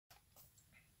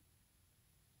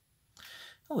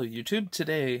Hello YouTube.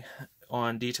 Today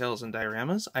on Details and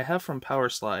Dioramas, I have from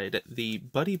Powerslide the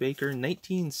Buddy Baker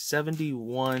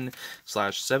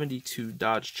 1971/72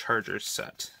 Dodge Charger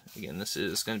set. Again, this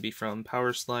is going to be from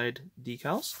Powerslide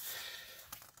Decals.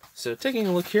 So taking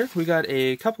a look here, we got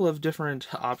a couple of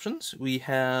different options. We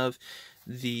have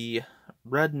the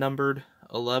red numbered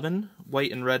 11,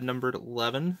 white and red numbered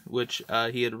 11, which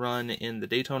he had run in the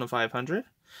Daytona 500,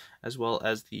 as well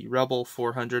as the Rebel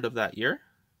 400 of that year.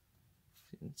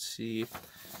 You can see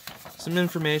some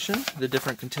information, the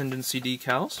different contingency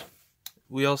decals.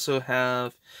 We also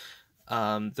have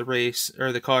the race,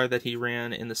 or the car that he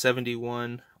ran in the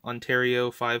 71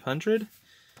 Ontario 500,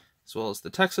 as well as the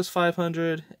Texas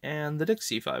 500 and the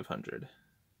Dixie 500.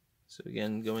 So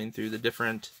again, going through the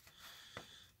different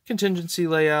contingency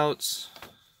layouts,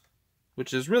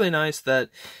 which is really nice that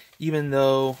even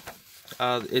though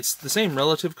it's the same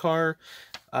relative car,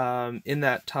 in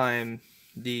that time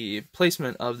the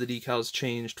placement of the decals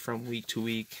changed from week to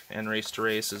week and race to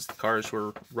race as the cars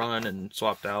were run and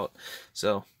swapped out.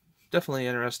 So definitely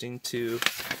interesting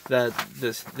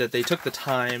that they took the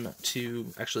time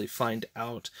to actually find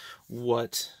out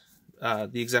what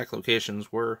the exact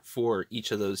locations were for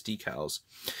each of those decals.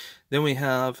 Then we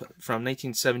have from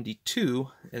 1972,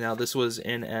 and now this was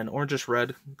in an orangish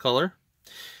red color,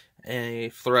 a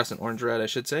fluorescent orange red I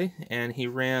should say, and he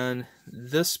ran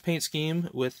this paint scheme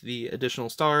with the additional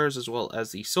stars as well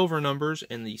as the silver numbers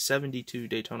in the 72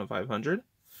 Daytona 500.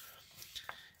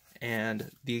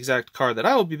 And the exact car that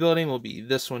I will be building will be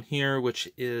this one here, which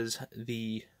is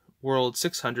the World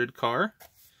 600 car.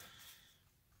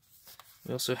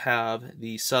 We also have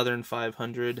the Southern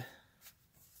 500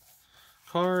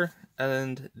 car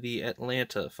and the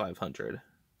Atlanta 500.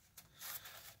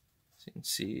 So you can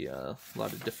see a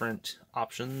lot of different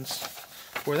options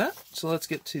for that. So let's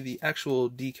get to the actual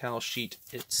decal sheet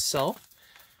itself,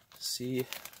 see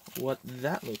what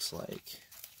that looks like.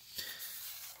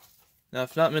 Now,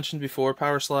 if not mentioned before,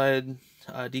 Powerslide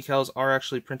decals are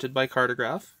actually printed by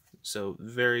Cartograph, so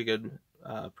very good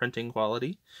printing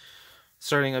quality.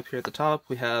 Starting up here at the top,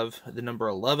 we have the number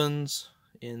 11s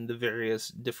in the various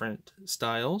different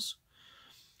styles.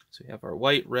 So we have our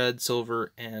white, red,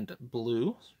 silver, and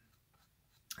blue.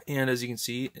 And as you can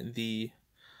see, the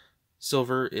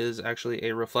silver is actually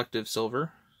a reflective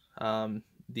silver.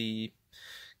 The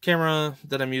camera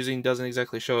that I'm using doesn't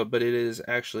exactly show it, but it is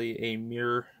actually a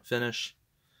mirror finish,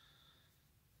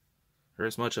 or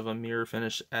as much of a mirror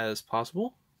finish as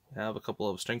possible. We have a couple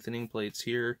of strengthening plates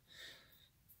here.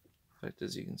 In fact,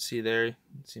 as you can see there, you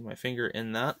can see my finger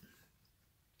in that.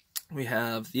 We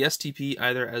have the STP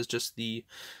either as just the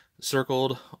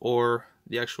circled or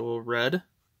the actual red.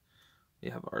 We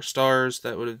have our stars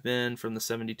that would have been from the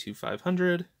 72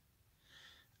 500,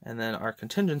 and then our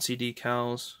contingency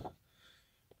decals,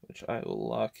 which I will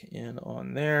lock in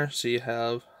on there. So you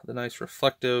have the nice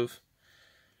reflective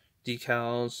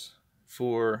decals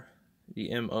for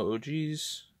the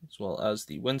MOOGs, as well as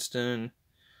the Winston,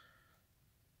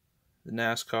 the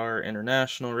NASCAR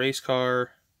International race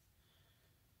car.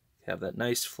 You have that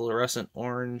nice fluorescent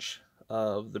orange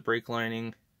of the brake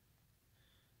lining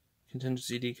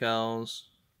contingency decals.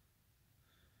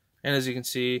 And as you can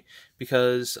see,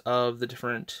 because of the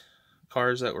different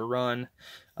cars that were run,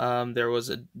 there was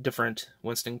a different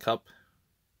Winston Cup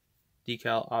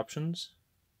decal options.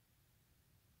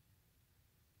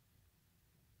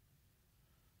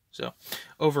 So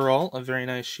overall, a very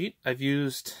nice sheet. I've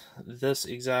used this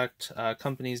exact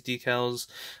company's decals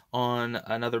on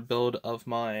another build of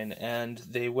mine, and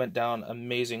they went down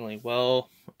amazingly well.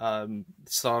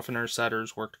 Softener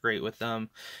setters worked great with them,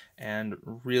 and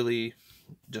really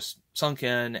just sunk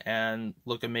in and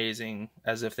look amazing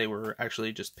as if they were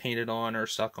actually just painted on or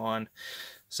stuck on.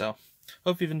 So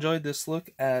hope you've enjoyed this look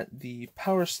at the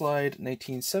Powerslide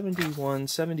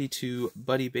 1971-72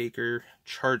 Buddy Baker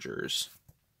Chargers.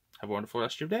 Have a wonderful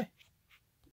rest of your day.